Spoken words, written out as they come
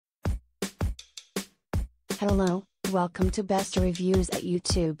Hello, welcome to Best Reviews at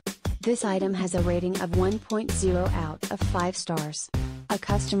YouTube. This item has a rating of 1.0 out of 5 stars. A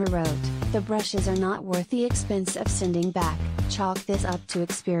customer wrote, "The brushes are not worth the expense of sending back, chalk this up to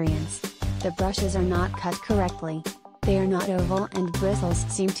experience. The brushes are not cut correctly. They are not oval and bristles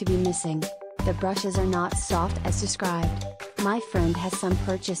seem to be missing. The brushes are not soft as described. My friend has some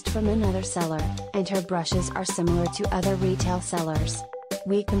purchased from another seller, and her brushes are similar to other retail sellers.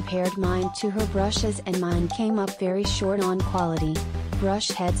 We compared mine to her brushes and mine came up very short on quality. Brush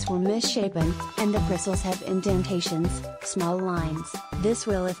heads were misshapen, and the bristles have indentations, small lines. This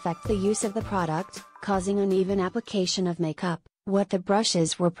will affect the use of the product, causing uneven application of makeup." What the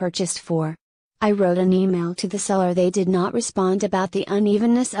brushes were purchased for. I wrote an email to the seller. They did not respond about the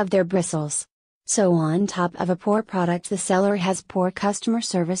unevenness of their bristles. So on top of a poor product, the seller has poor customer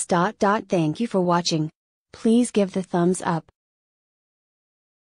service. Thank you for watching. Please give the thumbs up.